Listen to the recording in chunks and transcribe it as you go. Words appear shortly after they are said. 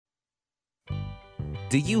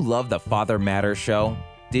Do you love the Father Matters Show?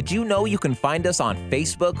 Did you know you can find us on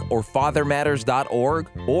Facebook or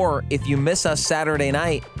fathermatters.org? Or if you miss us Saturday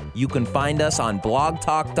night, you can find us on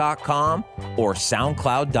blogtalk.com or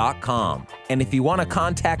soundcloud.com. And if you want to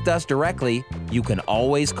contact us directly, you can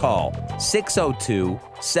always call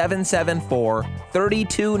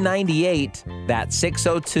 602-774-3298. That's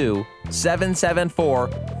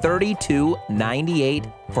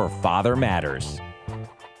 602-774-3298 for Father Matters.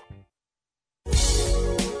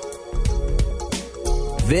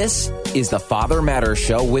 This is the Father Matters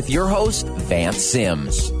Show with your host, Vance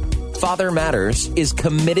Sims. Father Matters is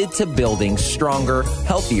committed to building stronger,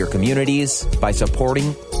 healthier communities by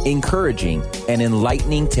supporting, encouraging, and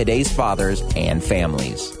enlightening today's fathers and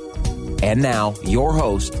families. And now, your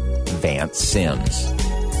host, Vance Sims.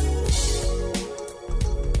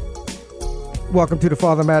 Welcome to the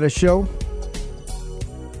Father Matters Show.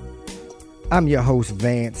 I'm your host,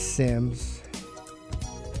 Vance Sims.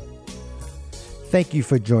 Thank you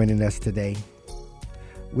for joining us today.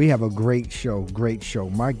 We have a great show.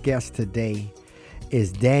 My guest today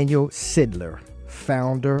is Daniel Sidler,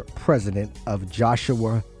 founder, president of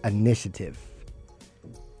Joshua Initiative.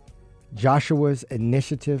 Joshua's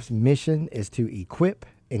Initiative's mission is to equip,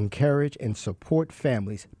 encourage, and support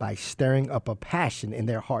families by stirring up a passion in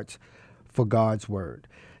their hearts for God's word,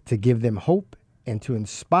 to give them hope and to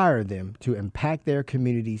inspire them to impact their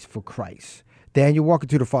communities for Christ. Daniel, welcome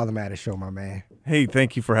to the Father Matters Show, my man. Hey,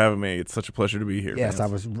 thank you for having me. It's such a pleasure to be here. Yes, man.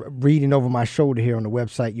 I was reading over my shoulder here on the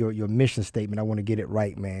website, your mission statement. I want to get it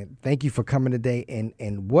right, man. Thank you for coming today.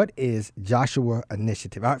 And what is Joshua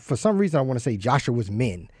Initiative? For some reason, I want to say Joshua's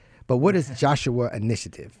Men, but what is Joshua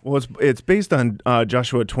Initiative? Well, it's based on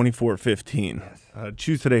Joshua 24:15. Yes.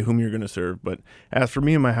 Choose today whom you're going to serve. But as for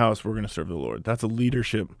me and my house, we're going to serve the Lord. That's a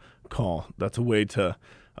leadership call. That's a way to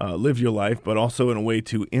live your life, but also in a way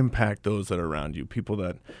to impact those that are around you. People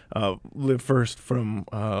that live first from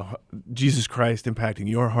Jesus Christ impacting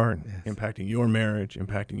your heart, yes, impacting your marriage,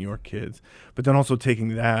 impacting your kids, but then also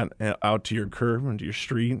taking that out to your curb and to your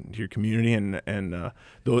street, to your community, and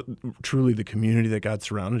truly the community that God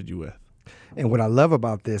surrounded you with. And what I love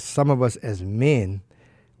about this, some of us as men,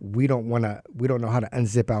 we don't know how to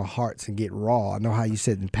unzip our hearts and get raw. I know how you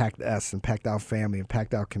said impact us, impact our family,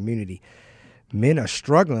 impact our community. Men are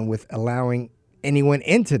struggling with allowing anyone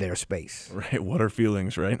into their space. Right. What are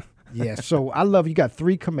feelings, right? Yeah. So I love, you got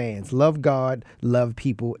 3 commands: love God, love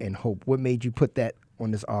people, and hope. What made you put that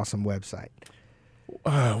on this awesome website?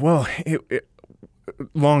 Well,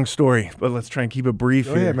 long story, but let's try and keep it brief.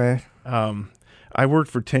 Go ahead, man. I worked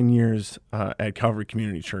for 10 years at Calvary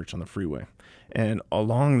Community Church on the freeway. And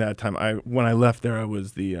along that time, when I left there, I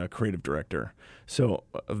was the creative director. So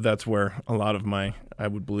that's where a lot of I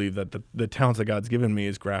would believe that the talents that God's given me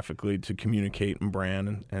is graphically to communicate and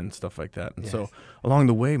brand and stuff like that. And yes, so along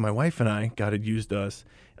the way, my wife and I, God had used us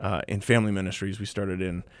in family ministries. We started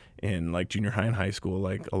in like junior high and high school,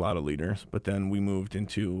 like a lot of leaders. But then we moved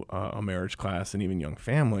into a marriage class and even young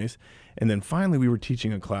families. And then finally, we were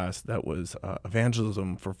teaching a class that was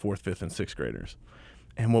evangelism for 4th, 5th, and 6th graders.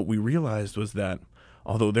 And what we realized was that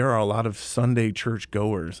although there are a lot of Sunday church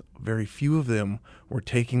goers, very few of them were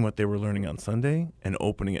taking what they were learning on Sunday and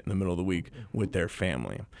opening it in the middle of the week with their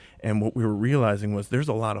family. And what we were realizing was there's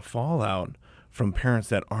a lot of fallout from parents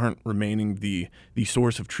that aren't remaining the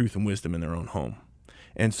source of truth and wisdom in their own home.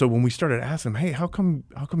 And so when we started asking them, hey, how come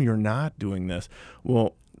you're not doing this?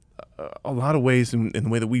 Well, a lot of ways in the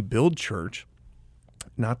way that we build church.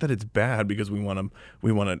 Not that it's bad, because we want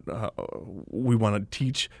to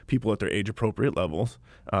teach people at their age appropriate levels.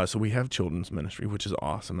 So we have children's ministry, which is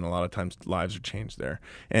awesome, and a lot of times lives are changed there.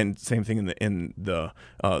 And same thing in the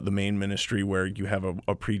main ministry, where you have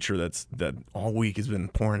a preacher that all week has been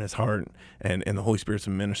pouring his heart, and the Holy Spirit's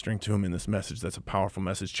been ministering to him in this message. That's a powerful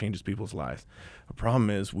message, changes people's lives. The problem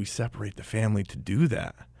is we separate the family to do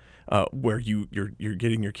that. Where you're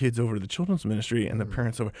getting your kids over to the children's ministry and the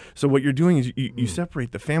parents over. So what you're doing is you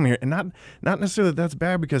separate the family here, and not necessarily that's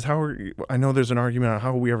bad, because I know there's an argument on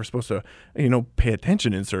how are we ever supposed to pay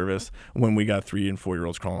attention in service when we got 3 and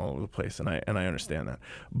 4-year-olds crawling all over the place, and I understand that.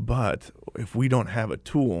 But if we don't have a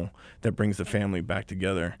tool that brings the family back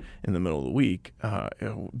together in the middle of the week,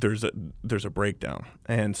 there's a breakdown.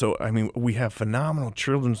 And so we have phenomenal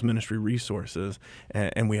children's ministry resources,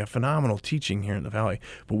 and we have phenomenal teaching here in the Valley,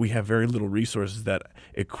 but we have very little resources that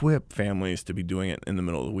equip families to be doing it in the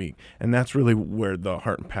middle of the week. And that's really where the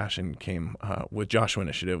heart and passion came with Joshua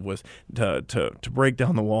Initiative, was to break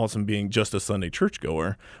down the walls and being just a Sunday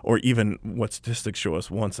churchgoer, or even what statistics show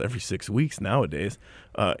us once every 6 weeks nowadays,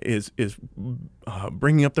 is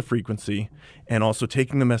bringing up the frequency and also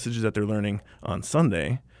taking the messages that they're learning on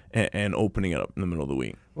Sunday and opening it up in the middle of the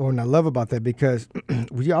week. Oh, and I love about that because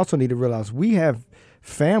we also need to realize we have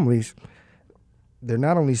families. They're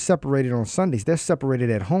not only separated on Sundays, they're separated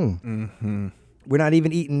at home. Mm-hmm. We're not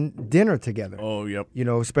even eating dinner together. Oh, yep. You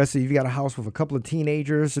know, especially if you got a house with a couple of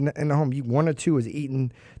teenagers in the home. One or two is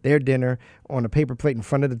eating their dinner on a paper plate in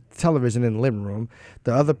front of the television in the living room.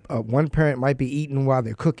 The other, one parent might be eating while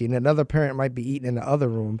they're cooking. Another parent might be eating in the other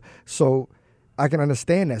room. So I can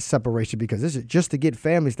understand that separation because this is just to get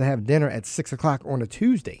families to have dinner at 6 o'clock on a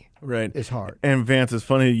Tuesday. Right. It's hard. And Vance, it's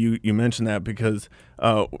funny you mentioned that because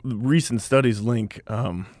recent studies link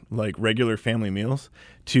like regular family meals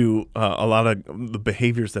to a lot of the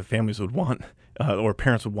behaviors that families would want or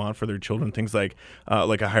parents would want for their children. Things like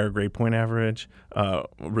a higher grade point average,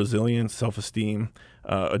 resilience, self-esteem.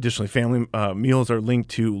 Additionally, family meals are linked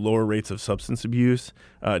to lower rates of substance abuse,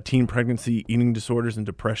 teen pregnancy, eating disorders, and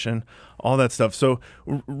depression, all that stuff. So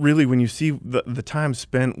really, when you see the time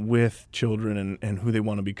spent with children and who they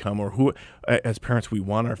want to become or who, as parents, we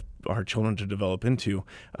want our children to develop into,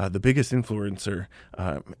 the biggest influencer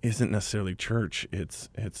isn't necessarily church. It's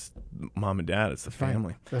mom and dad. It's the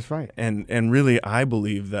family. That's right. And really, I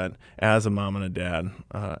believe that as a mom and a dad,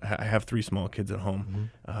 I have 3 small kids at home.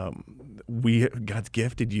 God's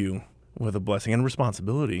gifted you with a blessing and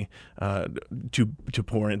responsibility to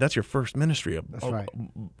pour in. That's your first ministry. That's right.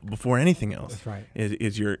 Before anything else. That's right.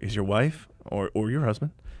 Is your wife or your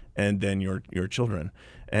husband, and then your children,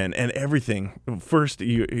 and everything. First,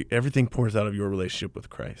 everything pours out of your relationship with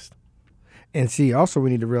Christ. And see, also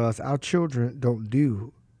we need to realize our children don't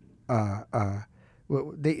do.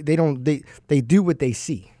 They don't. They do what they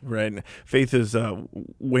see. Right. Faith is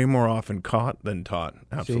way more often caught than taught.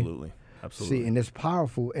 Absolutely. Absolutely. See, and it's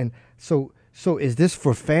powerful. And so is this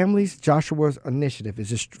for families? Joshua's initiative,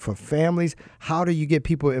 is this for families? How do you get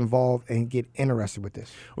people involved and get interested with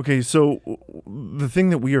this? Okay, so the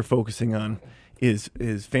thing that we are focusing on is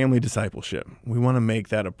family discipleship. We want to make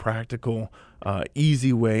that a practical,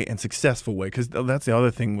 easy way and successful way, because that's the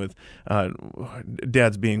other thing with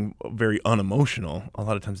dads being very unemotional. A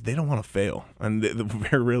lot of times they don't want to fail, and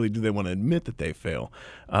very rarely do they want to admit that they fail,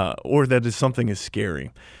 or that something is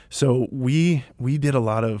scary. So we did a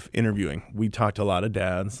lot of interviewing. We talked to a lot of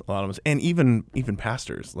dads, a lot of us, and even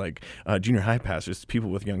pastors, like junior high pastors, people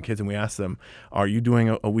with young kids, and we asked them, "Are you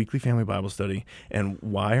doing a weekly family Bible study, and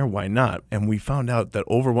why or why not?" And we found out that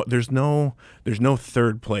there's no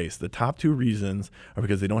third place. The top 2 reasons are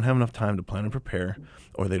because they don't have enough time to plan and prepare,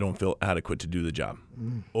 or they don't feel adequate to do the job.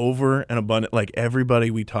 Over and abundant, like everybody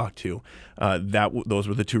we talked to, those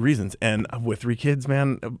were the 2 reasons. And with 3 kids,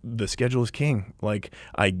 man, the schedule is king. Like,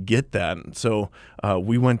 I get that. So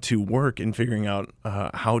we went to work in figuring out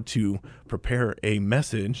how to prepare a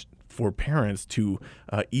message for parents to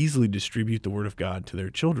easily distribute the Word of God to their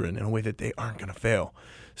children in a way that they aren't going to fail.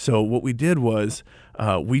 So what we did was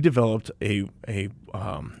we developed an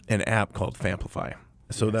app called Famplify.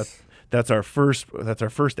 So Yes. that's our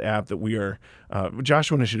first app that we are.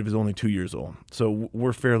 Joshua Initiative is only 2 years old, so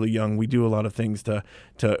we're fairly young. We do a lot of things to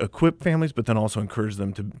equip families, but then also encourage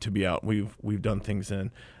them to be out. We've done things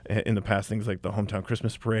in the past, things like the hometown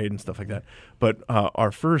Christmas parade and stuff like that. But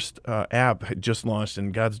our first app had just launched,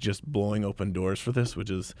 and God's just blowing open doors for this, which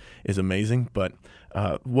is amazing. But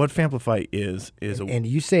what Famplify is And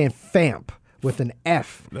you saying FAMP with an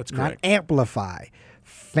F. That's not correct. amplify.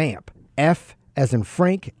 FAMP. F as in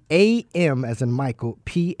Frank, A-M as in Michael,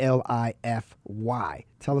 P-L-I-F-Y.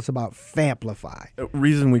 Tell us about Famplify. The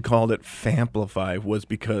reason we called it Famplify was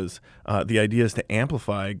because the idea is to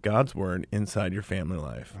amplify God's word inside your family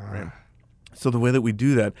life. Right? So the way that we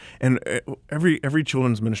do that, and every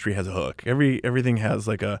children's ministry has a hook. Everything has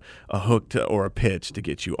like a hook or a pitch to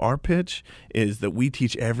get you. Our pitch is that we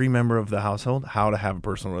teach every member of the household how to have a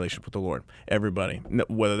personal relationship with the Lord. Everybody,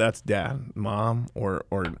 whether that's dad, mom, or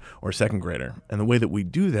second grader. And the way that we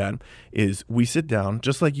do that is we sit down,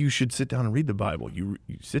 just like you should sit down and read the Bible. You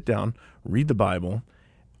sit down, read the Bible,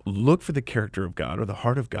 look for the character of God or the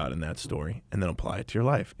heart of God in that story, and then apply it to your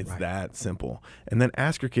life. It's that simple. And then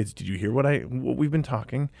ask your kids, did you hear what we've been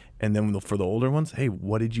talking? And then for the older ones, hey,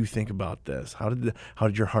 what did you think about this? How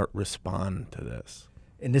did your heart respond to this?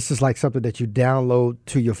 And this is like something that you download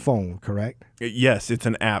to your phone, correct? Yes, it's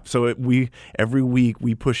an app. So every week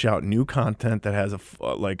we push out new content that has a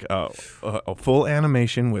full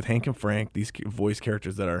animation with Hank and Frank, these voice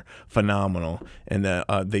characters that are phenomenal, and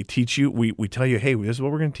they teach you. We tell you, hey, this is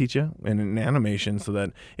what we're going to teach you, in an animation, so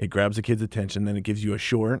that it grabs the kid's attention. Then it gives you a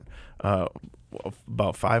short, about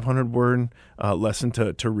 500-word lesson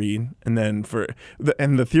to read, and then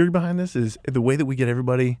the theory behind this is the way that we get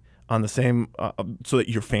everybody on the same, so that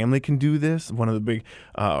your family can do this. One of the big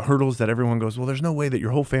hurdles that everyone goes, well, there's no way that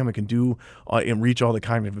your whole family can do and reach all the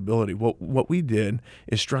cognitive ability. Well, what we did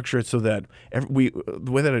is structure it so that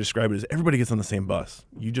the way that I describe it is everybody gets on the same bus.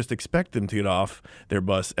 You just expect them to get off their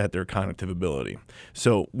bus at their cognitive ability.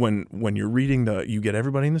 So when you're reading you get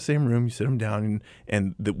everybody in the same room, you sit them down,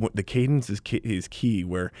 and the cadence is key.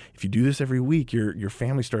 Where if you do this every week, your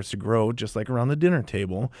family starts to grow, just like around the dinner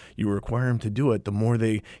table. You require them to do it. The more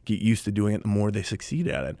they get used to doing it, the more they succeed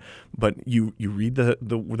at it. But you read the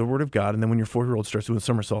Word of God, and then when your 4-year-old starts doing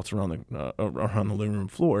somersaults around the living room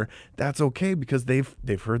floor, that's okay, because they've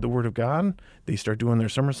heard the Word of God. They start doing their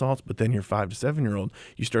somersaults. But then your 5 to 7-year-old,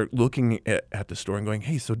 you start looking at the story and going,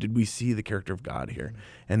 hey, so did we see the character of God here?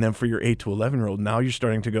 And then for your 8 to 11-year-old, now you're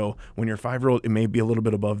starting to go, when your 5-year-old, it may be a little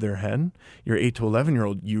bit above their head. Your 8 to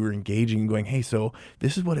 11-year-old, you are engaging and going, hey, so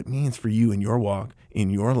this is what it means for you in your walk, in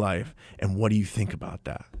your life, and what do you think about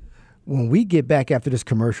that? When we get back after this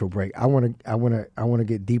commercial break, I want to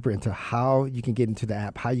get deeper into how you can get into the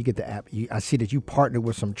app, how you get the app. I see that you partner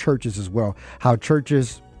with some churches as well, how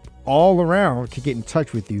churches all around can get in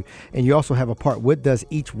touch with you. And you also have a part, what does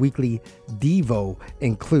each weekly Devo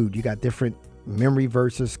include? You got different memory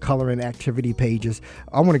verses, color and activity pages.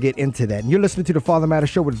 I want to get into that. And you're listening to the Father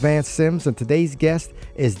Matters Show with Vance Sims, and today's guest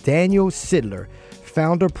is Daniel Sidler,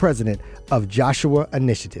 founder president of Joshua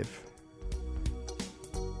Initiative.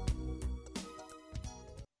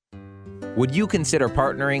 Would you consider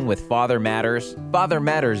partnering with Father Matters? Father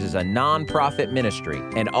Matters is a nonprofit ministry,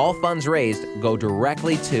 and all funds raised go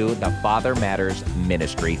directly to the Father Matters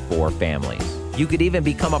Ministry for Families. You could even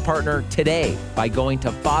become a partner today by going to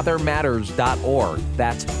fathermatters.org.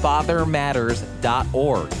 That's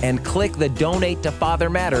fathermatters.org. And click the Donate to Father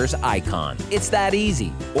Matters icon. It's that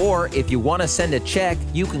easy. Or if you want to send a check,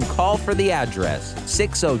 you can call for the address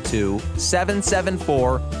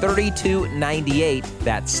 602-774-3298.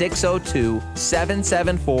 That's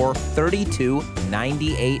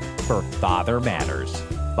 602-774-3298 for Father Matters.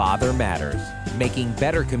 Father Matters, making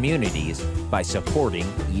better communities by supporting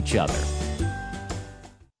each other.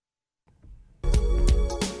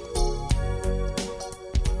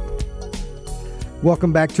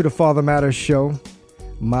 Welcome back to the Father Matters Show.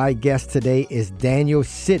 My guest today is Daniel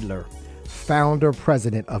Sidler, founder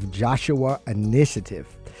president of Joshua Initiative.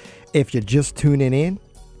 If you're just tuning in,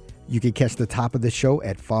 you can catch the top of the show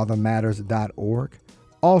at fathermatters.org.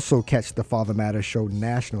 Also catch the Father Matters Show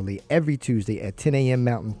nationally every Tuesday at 10 a.m.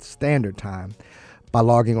 Mountain Standard Time by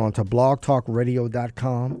logging on to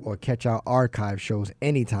blogtalkradio.com, or catch our archive shows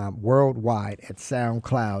anytime worldwide at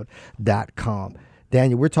soundcloud.com.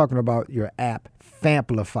 Daniel, we're talking about your app,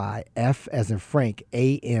 Famplify, F as in Frank,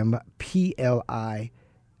 AMPLIFY.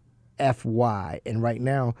 And right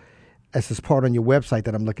now, as this part on your website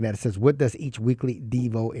that I'm looking at, it says, what does each weekly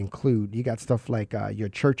Devo include? You got stuff like your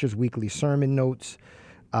church's weekly sermon notes,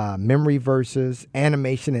 memory verses,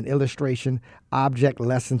 animation and illustration, object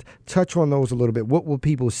lessons. Touch on those a little bit. What will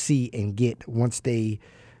people see and get once they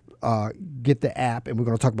get the app? And we're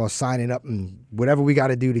going to talk about signing up and whatever we got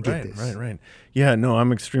to do to get this. Right. Yeah, no,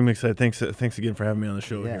 I'm extremely excited. Thanks again for having me on the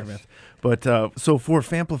show here, man. But so for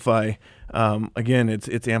Famplify, again,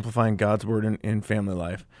 it's amplifying God's word in family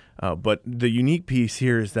life. But the unique piece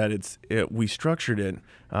here is that we structured it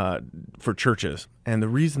for churches, and the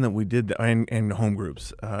reason that we did that, and home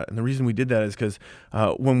groups, and the reason we did that is because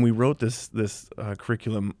when we wrote this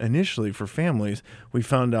curriculum initially for families, we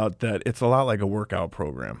found out that it's a lot like a workout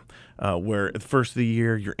program, where at the first of the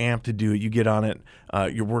year you're amped to do it, you get on it,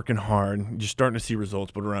 you're working hard, you're starting to see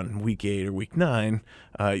results, but around week 8 or week 9,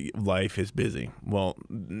 life is busy. Well,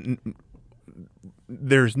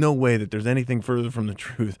 there's no way that there's anything further from the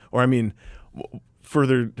truth. Or, I mean,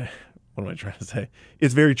 further, what am I trying to say?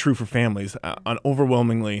 It's very true for families on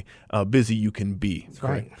overwhelmingly busy you can be. That's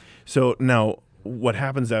right. So now what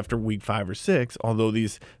happens after week 5 or 6, although the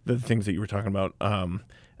things that you were talking about,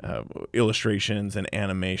 illustrations and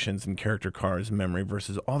animations and character cards, memory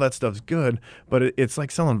versus, all that stuff's good, but it's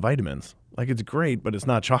like selling vitamins. Like, it's great, but it's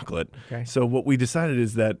not chocolate. Okay. So what we decided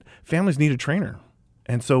is that families need a trainer.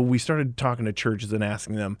 And so we started talking to churches and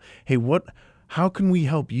asking them, hey, how can we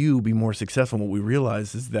help you be more successful? And what we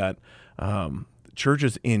realized is that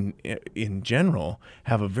churches in general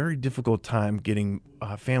have a very difficult time getting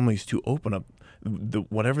families to open up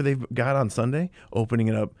whatever they've got on Sunday, opening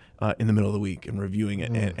it up in the middle of the week and reviewing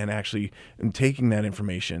it and actually taking that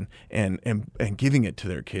information and giving it to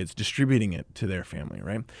their kids, distributing it to their family,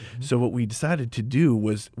 right? Mm-hmm. So what we decided to do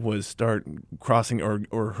was start crossing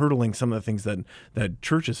or hurdling some of the things that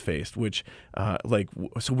churches faced, which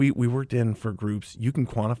so we worked in for groups. You can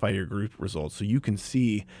quantify your group results, so you can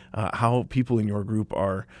see how people in your group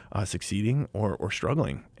are succeeding or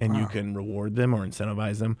struggling, and you can reward them or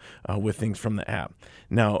incentivize them with things from the app.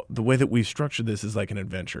 Now, the way that we've structured this is like an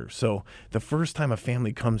adventure. So the first time a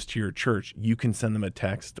family comes to your church, you can send them a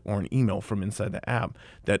text or an email from inside the app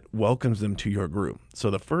that welcomes them to your group. So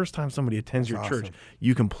the first time somebody attends your church,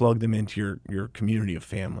 you can plug them into your community of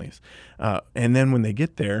families. And then when they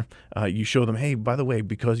get there, you show them, hey, by the way,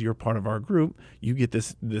 because you're part of our group, you get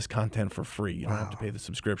this content for free. You don't have to pay the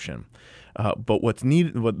subscription. But what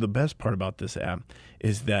the best part about this app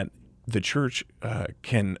is that the church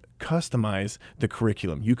can customize the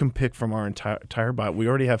curriculum. You can pick from our entire Bible. We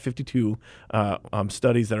already have 52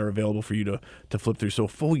 studies that are available for you to flip through. So a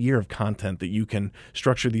full year of content that you can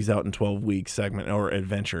structure these out in 12-week segment or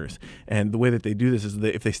adventures. And the way that they do this is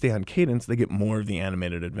that if they stay on cadence, they get more of the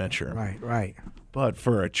animated adventure. Right. But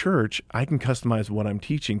for a church, I can customize what I'm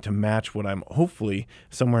teaching to match what I'm hopefully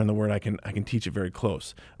somewhere in the Word. I can teach it very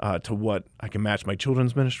close to what I can match my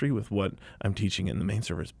children's ministry with what I'm teaching in the main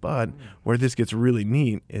service. But where this gets really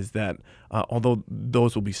neat is that although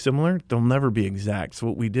those will be similar, they'll never be exact. So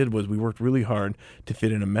what we did was we worked really hard to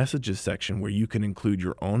fit in a messages section where you can include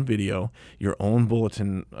your own video, your own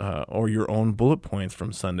bulletin, or your own bullet points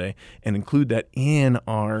from Sunday, and include that in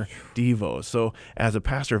our Devos. So as a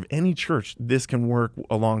pastor of any church, this can work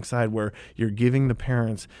alongside where you're giving the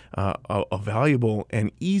parents a valuable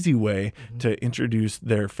and easy way to introduce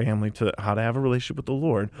their family to how to have a relationship with the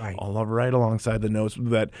Lord, all right alongside the notes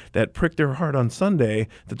that prick their heart on Sunday,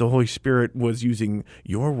 that the Holy Spirit was using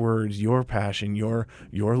your words, your passion, your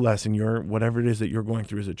lesson, your whatever it is that you're going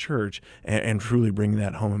through as a church, and truly bringing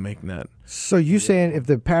that home and making that. So you saying if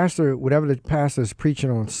the pastor, whatever the pastor is preaching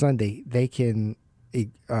on Sunday, they can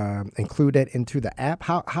include that into the app?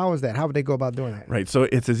 How is that? How would they go about doing that? Right. So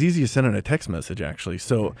it's as easy as sending a text message, actually.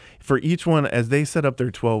 So for each one, as they set up their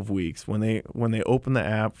 12 weeks, when they open the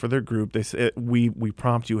app for their group, they say, we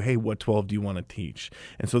prompt you, hey, what 12 do you want to teach?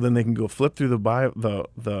 And so then they can go flip through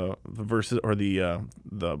the verses or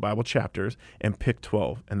the Bible chapters and pick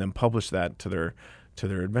 12, and then publish that to their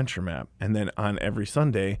adventure map. And then on every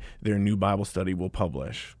Sunday, their new Bible study will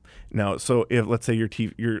publish. Now, so if let's say you're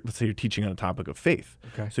teaching on a topic of faith,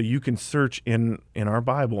 so you can search in our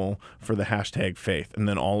Bible for the hashtag faith, and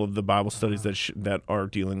then all of the Bible studies that are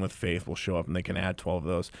dealing with faith will show up, and they can add 12 of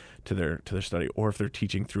those to their study. Or if they're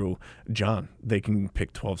teaching through John, they can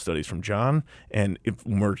pick 12 studies from John and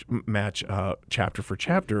match chapter for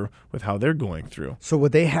chapter with how they're going through. So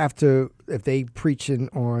would they have to, if they preaching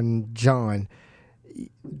on John,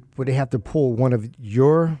 would they have to pull one of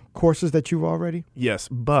your courses that you've already? Yes,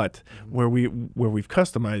 but where we've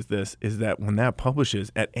customized this is that when that publishes,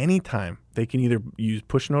 at any time they can either use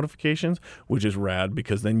push notifications, which is rad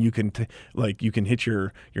because then you can you can hit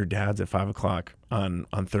your dads at 5:00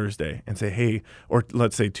 on Thursday and say, hey, or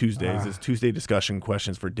let's say Tuesdays is Tuesday discussion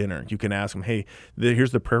questions for dinner. You can ask them, hey,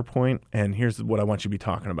 here's the prayer point and here's what I want you to be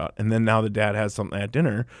talking about. And then now the dad has something at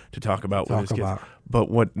dinner to talk about with his kids. But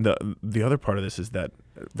what the other part of this is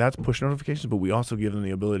that's push notifications, but we also give them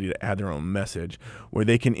the ability to add their own message where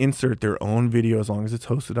they can insert their own video as long as it's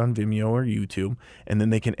hosted on Vimeo or YouTube, and then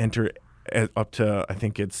they can enter up to, I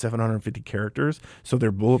think it's 750 characters, so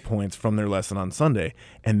they're bullet points from their lesson on Sunday,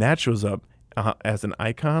 and that shows up as an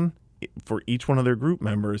icon for each one of their group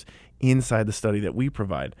members inside the study that we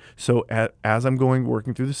provide. So as I'm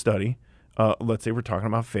working through the study, let's say we're talking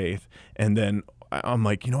about faith, and then I'm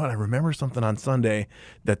like, you know what, I remember something on Sunday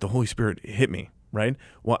that the Holy Spirit hit me. Right?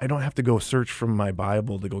 Well, I don't have to go search from my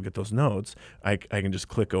Bible to go get those notes. I can just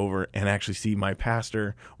click over and actually see my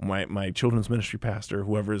pastor, my children's ministry pastor,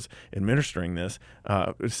 whoever's administering this,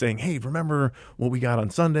 saying, hey, remember what we got on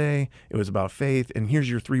Sunday? It was about faith, and here's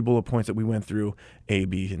your 3 bullet points that we went through, A,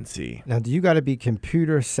 B, and C. Now, do you got to be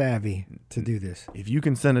computer savvy to do this? If you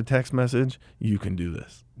can send a text message, you can do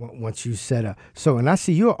this. Once you set up. So, and I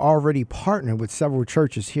see you're already partnered with several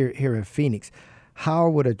churches here in Phoenix. How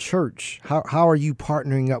would a church, how are you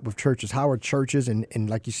partnering up with churches? How are churches, and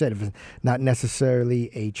like you said, if it's not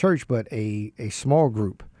necessarily a church, but a small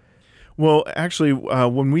group? Well, actually,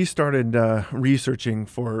 when we started researching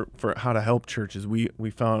for how to help churches,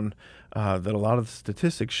 we found that a lot of the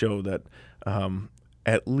statistics show that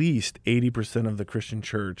at least 80% of the Christian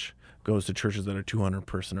church goes to churches that are 200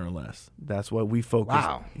 person or less. That's what we focus.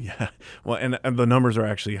 Wow. Yeah. Well, and the numbers are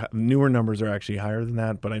actually newer numbers are actually higher than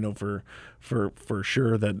that. But I know for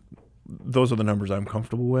sure that those are the numbers I'm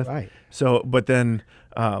comfortable with. Right. So, but then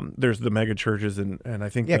there's the mega churches, and I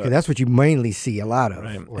think Yeah, because that's what you mainly see a lot of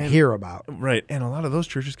Right. or And- hear about. right, and a lot of those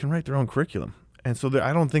churches can write their own curriculum. And so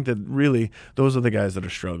I don't think that really those are the guys that are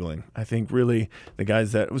struggling. I think really the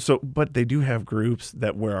guys but they do have groups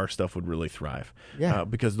where our stuff would really thrive. Yeah.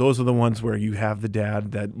 Because those are the ones where you have the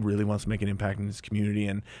dad that really wants to make an impact in his community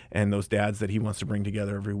and those dads that he wants to bring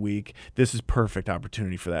together every week. This is perfect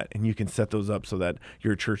opportunity for that. And you can set those up so that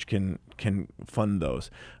your church can fund those.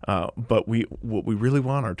 But what we really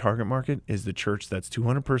want, our target market, is the church that's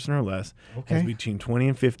 200 person or less, Okay. has between 20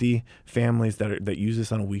 and 50 families that use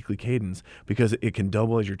this on a weekly cadence, because it can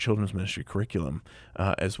double as your children's ministry curriculum,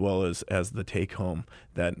 as well as the take home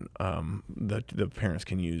that the parents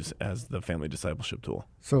can use as the family discipleship tool.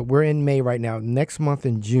 So we're in May right now. Next month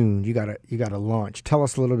in June, you got a launch. Tell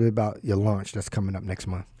us a little bit about your launch that's coming up next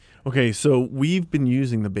month. Okay, so we've been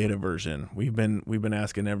using the beta version. We've been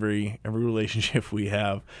asking every relationship we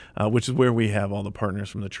have, which is where we have all the partners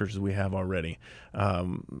from the churches we have already,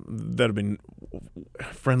 that have been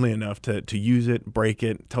friendly enough to use it, break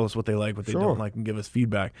it, tell us what they like, what they Sure. don't like, and give us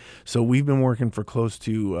feedback. So we've been working for close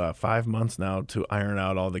to 5 months now to iron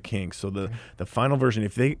out all the kinks. So the final version,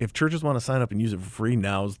 if churches want to sign up and use it for free,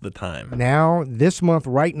 now's the time. Now, this month,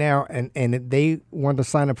 right now, and if they want to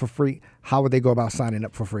sign up for free, how would they go about signing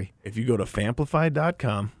up for free? If you go to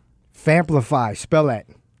famplify.com, Famplify, spell that.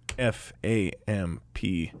 FAMP,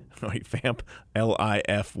 Famp,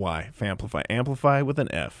 LIFY, Famplify, amplify with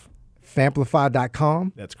an F.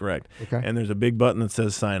 Famplify.com. That's correct. Okay. And there's a big button that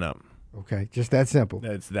says sign up. Okay, just that simple.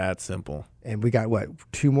 It's that simple. And we got,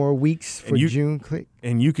 2 more weeks for you- June? Click.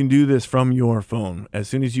 And you can do this from your phone. As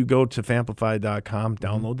soon as you go to famplify.com,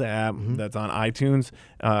 download the app that's on iTunes.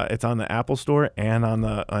 It's on the Apple Store and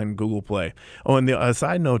on Google Play. Oh, and the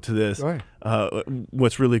side note to this, Go ahead.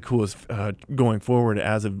 what's really cool is going forward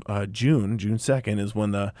as of June 2nd is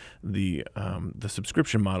when the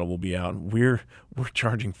subscription model will be out. We're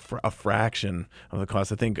charging a fraction of the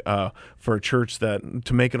cost. I think for a church to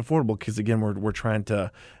make it affordable, because again we're trying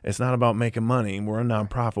to. It's not about making money. We're a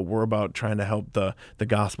nonprofit. We're about trying to help the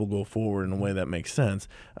gospel go forward in a way that makes sense.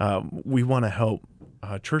 We want to help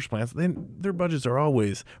church plants. Their budgets are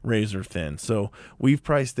always razor thin, so we've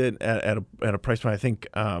priced it at a price point. I think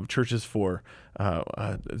churches for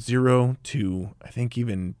 0 to I think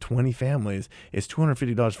even 20 families is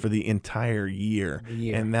 $250 for the entire year,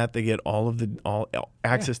 and that they get all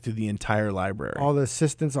access to the entire library. All the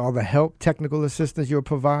assistance, all the help, technical assistance you'll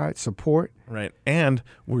provide, support. Right, and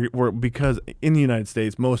we're because in the United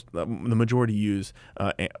States, the majority use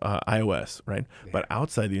iOS, right? Yeah. But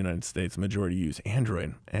outside the United States, the majority use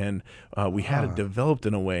Android, and we had it developed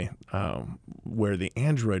in a way where the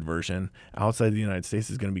Android version outside the United States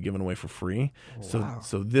is going to be given away for free.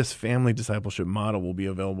 So this family discipleship model will be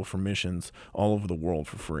available for missions all over the world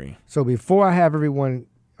for free. So before I have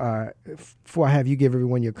you give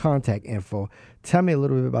everyone your contact info, tell me a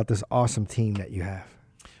little bit about this awesome team that you have.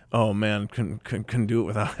 Oh man, couldn't do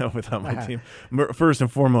it without my team. First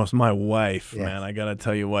and foremost, my wife, Yes. man. I gotta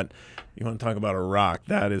tell you what, you want to talk about a rock?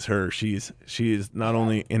 That is her. She is not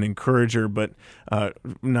only an encourager, but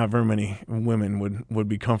not very many women would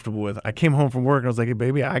be comfortable with. I came home from work and I was like, "Hey,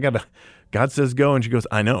 baby, God says go," and she goes,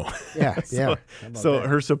 "I know." Yeah, yeah. So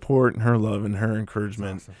her support and her love and her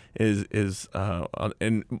encouragement is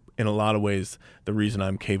in a lot of ways the reason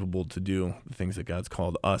I'm capable to do the things that God's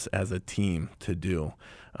called us as a team to do.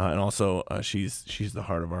 And also, she's the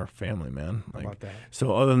heart of our family, man. How about that?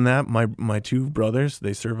 So other than that, my two brothers,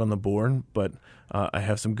 they serve on the board, but I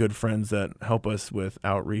have some good friends that help us with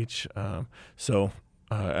outreach.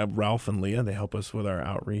 Ralph and Leah, they help us with our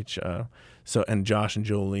outreach. And Josh and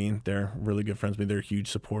Jolene, they're really good friends with me. They're a huge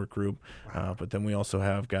support group. Wow. But then we also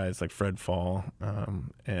have guys like Fred Fall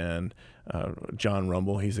and John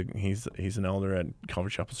Rumble. He's an elder at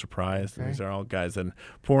Calvary Chapel Surprise. Okay. These are all guys that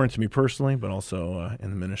pour into me personally, but also in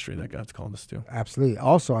the ministry that God's called us to. Absolutely.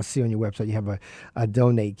 Also, I see on your website you have a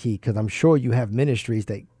donate key, because I'm sure you have ministries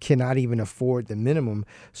that cannot even afford the minimum.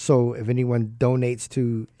 So if anyone donates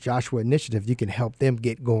to Joshua Initiative, you can help them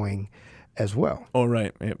get going as well. Oh,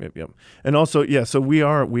 right. Yep. And also, so we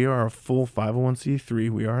are a full 501c3.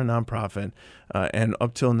 We are a nonprofit. And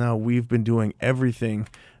up till now, we've been doing everything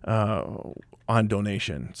on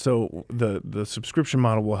donation. So the subscription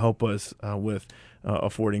model will help us with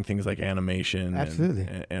affording things like animation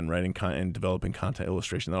and writing content and developing content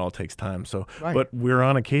illustration. That all takes time. So, right. But we're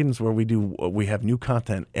on a cadence where we have new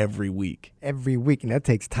content every week. Every week, and that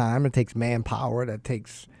takes time. It takes manpower. That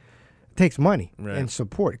takes It takes money Right. and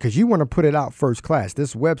support because you want to put it out first class.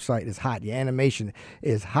 This website is hot. Your animation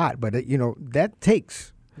is hot, but that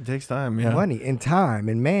takes It takes time, yeah. money and time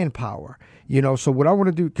and manpower. So what I want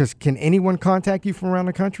to do, because can anyone contact you from around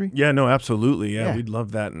the country? Yeah, no, absolutely. Yeah, Yeah. we'd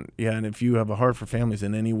love that. And if you have a heart for families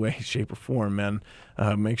in any way, shape, or form, man,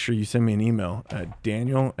 make sure you send me an email at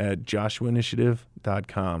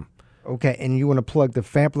daniel@joshuainitiative.com. Okay, and you want to plug the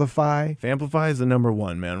Famplify? Famplify is the number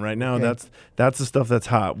one, man. Right now, Okay. that's the stuff that's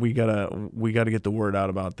hot. We gotta get the word out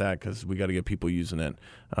about that because we gotta get people using it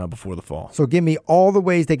before the fall. So give me all the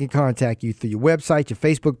ways they can contact you through your website, your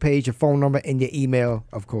Facebook page, your phone number, and your email,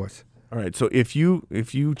 of course. All right. So if you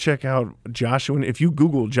check out Joshua, if you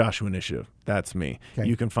Google Joshua Initiative, that's me. Okay.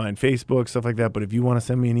 You can find Facebook, stuff like that. But if you want to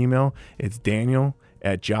send me an email, it's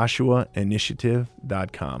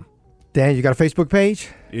daniel@joshuainitiative.com. Dan, you got a Facebook page?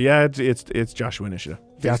 Yeah, it's Joshua Initiative.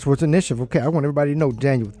 That's what's initiative. Okay, I want everybody to know,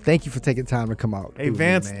 Daniel, thank you for taking time to come out. Hey, with me,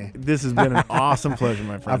 Vance, man. this has been an awesome pleasure,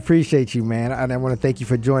 my I friend. appreciate you, man. And I want to thank you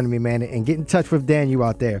for joining me, man, and get in touch with Daniel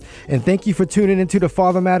out there. And thank you for tuning into the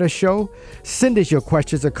Father Matters Show. Send us your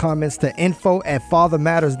questions or comments to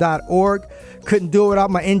info@fathermatters.org. Couldn't do it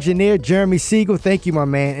without my engineer, Jeremy Siegel. Thank you, my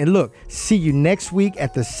man. And look, see you next week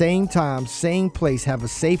at the same time, same place. Have a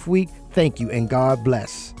safe week. Thank you, and God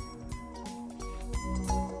bless.